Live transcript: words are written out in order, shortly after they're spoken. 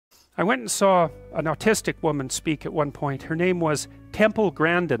I went and saw an autistic woman speak at one point. Her name was Temple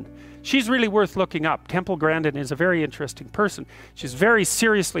Grandin. She's really worth looking up. Temple Grandin is a very interesting person. She's very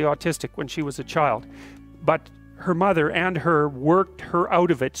seriously autistic when she was a child, but her mother and her worked her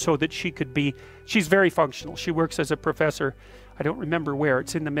out of it so that she could be, she's very functional. She works as a professor, I don't remember where,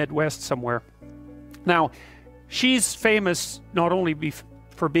 it's in the Midwest somewhere. Now, she's famous not only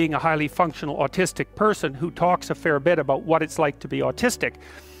for being a highly functional autistic person who talks a fair bit about what it's like to be autistic,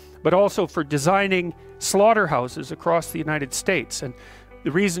 but also for designing slaughterhouses across the United States. And the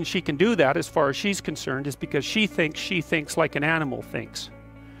reason she can do that, as far as she's concerned, is because she thinks like an animal thinks.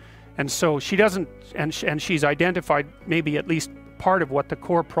 And so she doesn't, and she's identified maybe at least part of what the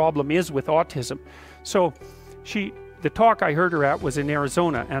core problem is with autism. So the talk I heard her at was in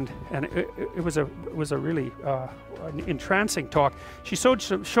Arizona, and it was a really an entrancing talk. She showed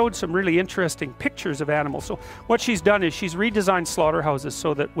some really interesting pictures of animals. So what she's done is she's redesigned slaughterhouses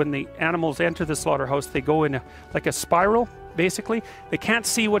so that when the animals enter the slaughterhouse, they go in like a spiral, basically. They can't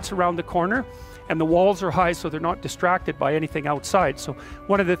see what's around the corner, and the walls are high so they're not distracted by anything outside. So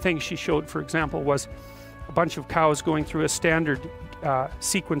one of the things she showed, for example, was a bunch of cows going through a standard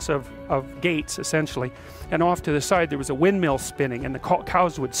sequence of gates, essentially, and off to the side there was a windmill spinning, and the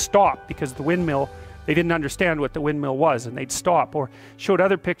cows would stop because the windmill, they didn't understand what the windmill was, and they'd stop. Or showed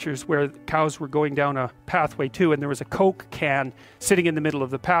other pictures where cows were going down a pathway too, and there was a Coke can sitting in the middle of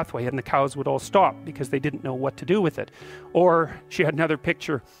the pathway, and the cows would all stop because they didn't know what to do with it. Or she had another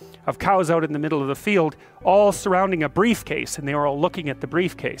picture of cows out in the middle of the field all surrounding a briefcase, and they were all looking at the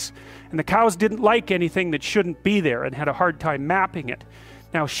briefcase, and the cows didn't like anything that shouldn't be there and had a hard time mapping it.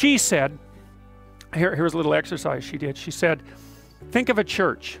 Now she said, here's a little exercise she did. She said, think of a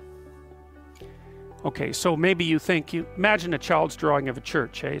church. Okay, so maybe you imagine a child's drawing of a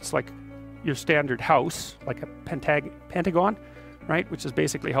church, eh? It's like your standard house, like a pentagon, right? Which is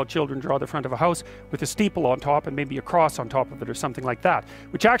basically how children draw the front of a house, with a steeple on top and maybe a cross on top of it or something like that,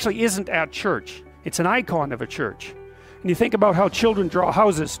 which actually isn't at church. It's an icon of a church. And you think about how children draw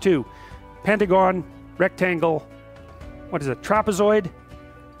houses too. Pentagon, rectangle, what is it, trapezoid,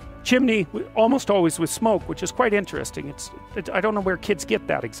 chimney, almost always with smoke, which is quite interesting. I don't know where kids get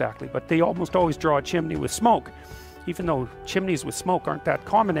that exactly, but they almost always draw a chimney with smoke, even though chimneys with smoke aren't that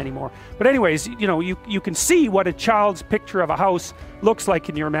common anymore. But anyways, you know, you can see what a child's picture of a house looks like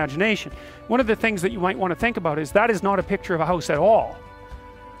in your imagination. One of the things that you might want to think about is that is not a picture of a house at all,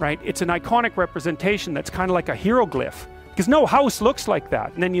 right? It's an iconic representation that's kind of like a hieroglyph, because no house looks like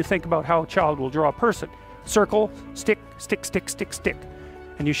that. And then you think about how a child will draw a person. Circle, stick, stick, stick, stick, stick.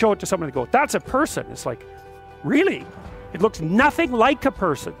 And you show it to someone and go, that's a person. It's like, really? It looks nothing like a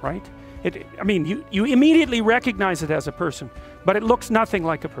person, right? I mean, you immediately recognize it as a person, but it looks nothing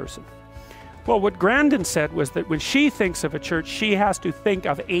like a person. Well, what Grandin said was that when she thinks of a church, she has to think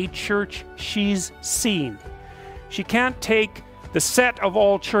of a church she's seen. She can't take the set of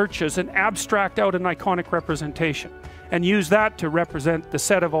all churches and abstract out an iconic representation and use that to represent the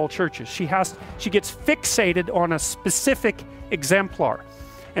set of all churches. She gets fixated on a specific exemplar.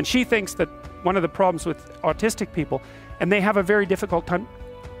 And she thinks that one of the problems with autistic people, and they have a very difficult time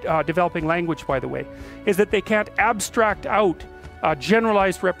developing language, by the way, is that they can't abstract out a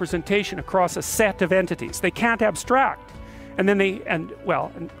generalized representation across a set of entities. They can't abstract. And then and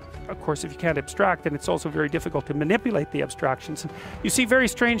of course, if you can't abstract, then it's also very difficult to manipulate the abstractions. And you see very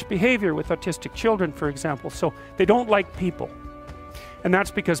strange behavior with autistic children, for example. So they don't like people. And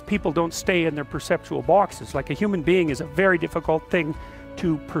that's because people don't stay in their perceptual boxes. Like a human being is a very difficult thing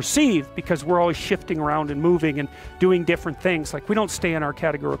to perceive because we're always shifting around and moving and doing different things. Like we don't stay in our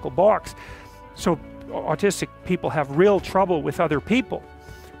categorical box. So autistic people have real trouble with other people.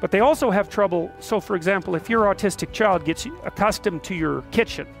 But they also have trouble, so for example, if your autistic child gets accustomed to your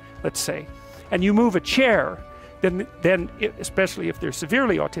kitchen, let's say, and you move a chair, then especially if they're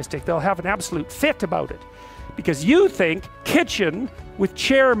severely autistic, they'll have an absolute fit about it. Because you think kitchen with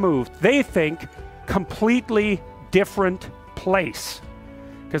chair moved. They think completely different place.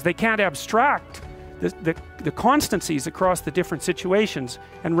 Because they can't abstract the constancies across the different situations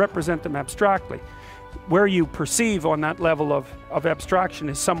and represent them abstractly. Where you perceive on that level of abstraction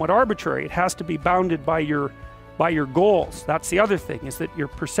is somewhat arbitrary. It has to be bounded by your goals. That's the other thing, is that your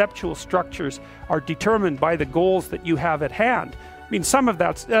perceptual structures are determined by the goals that you have at hand. I mean, some of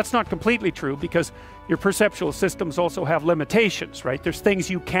that's not completely true, because your perceptual systems also have limitations, right? There's things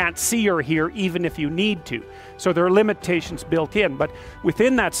you can't see or hear even if you need to. So there are limitations built in, but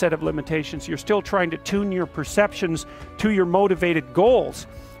within that set of limitations, you're still trying to tune your perceptions to your motivated goals.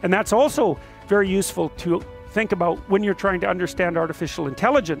 And that's also very useful to think about when you're trying to understand artificial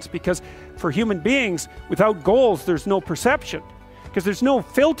intelligence, because for human beings, without goals, there's no perception. because there's no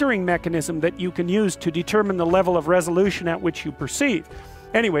filtering mechanism that you can use to determine the level of resolution at which you perceive.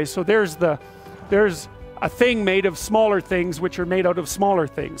 Anyway, so there's a thing made of smaller things which are made out of smaller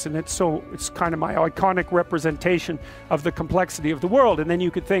things, and it's kind of my iconic representation of the complexity of the world. And then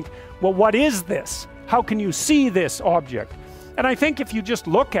you could think, well, what is this? How can you see this object? And I think if you just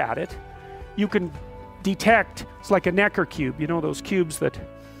look at it, you can detect, it's like a Necker cube, you know, those cubes that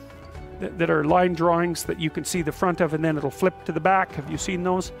are line drawings that you can see the front of and then it'll flip to the back. Have you seen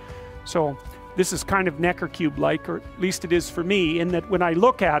those? So this is kind of Necker cube like, or at least it is for me, in that when I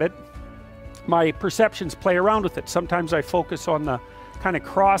look at it, my perceptions play around with it. Sometimes I focus on the kind of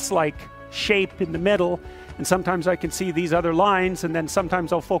cross-like shape in the middle, and sometimes I can see these other lines, and then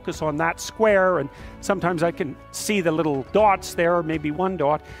sometimes I'll focus on that square, and sometimes I can see the little dots there, or maybe one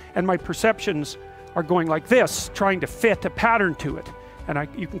dot, and my perceptions are going like this, trying to fit a pattern to it. And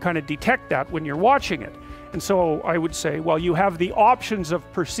you can kind of detect that when you're watching it. And so I would say, well, you have the options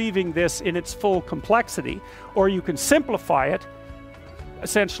of perceiving this in its full complexity, or you can simplify it.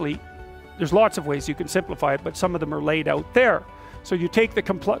 Essentially, there's lots of ways you can simplify it, but some of them are laid out there. So you take the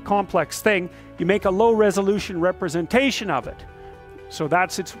complex thing, you make a low resolution representation of it. So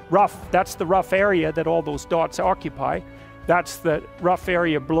that's the rough area that all those dots occupy. That's the rough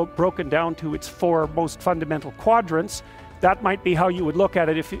area broken down to its 4 most fundamental quadrants. That might be how you would look at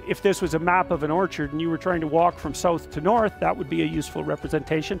it if this was a map of an orchard and you were trying to walk from south to north. That would be a useful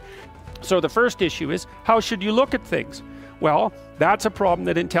representation. So the first issue is, how should you look at things? Well, that's a problem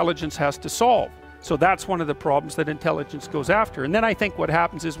that intelligence has to solve. So that's one of the problems that intelligence goes after. And then I think what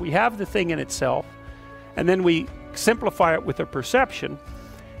happens is we have the thing in itself, and then we simplify it with a perception,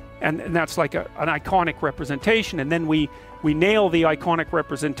 and that's like an iconic representation, and then we nail the iconic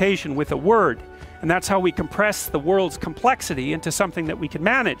representation with a word. And that's how we compress the world's complexity into something that we can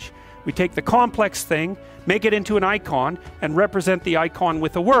manage. We take the complex thing, make it into an icon, and represent the icon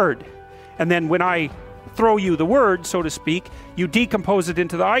with a word. And then when I throw you the word, so to speak, you decompose it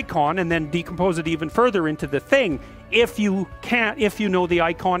into the icon and then decompose it even further into the thing, if you know the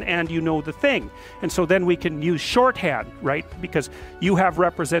icon and you know the thing. And so then we can use shorthand, right? Because you have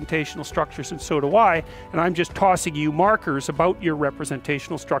representational structures and so do I, and I'm just tossing you markers about your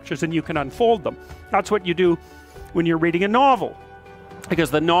representational structures and you can unfold them. That's what you do when you're reading a novel,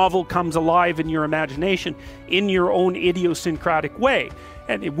 because the novel comes alive in your imagination in your own idiosyncratic way.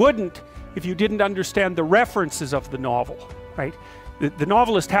 And it wouldn't if you didn't understand the references of the novel, right? The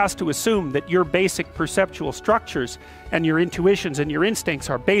novelist has to assume that your basic perceptual structures and your intuitions and your instincts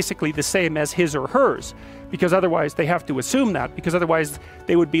are basically the same as his or hers, because otherwise they have to assume that, because otherwise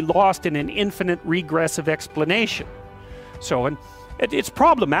they would be lost in an infinite regressive explanation. So, and it's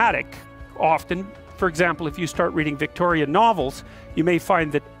problematic often. For example, if you start reading Victorian novels, you may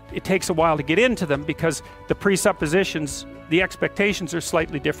find that it takes a while to get into them because the presuppositions, the expectations are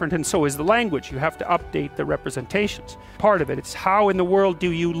slightly different, and so is the language. You have to update the representations. Part of it, it's how in the world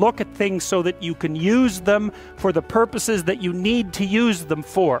do you look at things so that you can use them for the purposes that you need to use them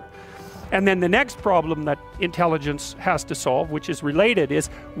for. And then the next problem that intelligence has to solve, which is related, is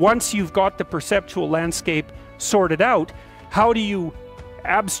once you've got the perceptual landscape sorted out, how do you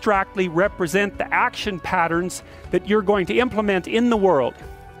abstractly represent the action patterns that you're going to implement in the world?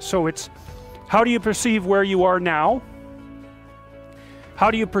 So it's, how do you perceive where you are now?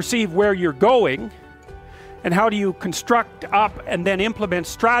 How do you perceive where you're going? And how do you construct up and then implement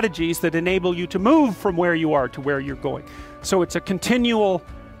strategies that enable you to move from where you are to where you're going? So it's a continual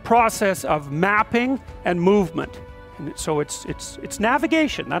process of mapping and movement. And so it's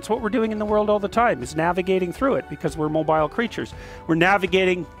navigation. That's what we're doing in the world all the time, is navigating through it, because we're mobile creatures. We're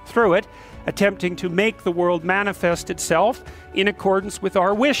navigating through it, attempting to make the world manifest itself in accordance with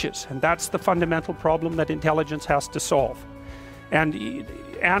our wishes. And that's the fundamental problem that intelligence has to solve. And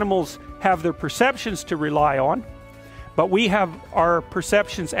animals have their perceptions to rely on, but we have our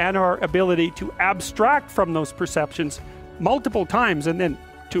perceptions and our ability to abstract from those perceptions multiple times and then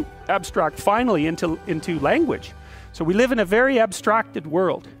to abstract finally into language. So we live in a very abstracted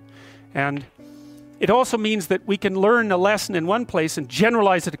world. And it also means that we can learn a lesson in one place and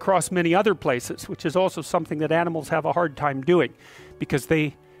generalize it across many other places, which is also something that animals have a hard time doing, because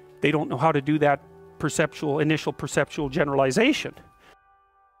they don't know how to do that initial perceptual generalization.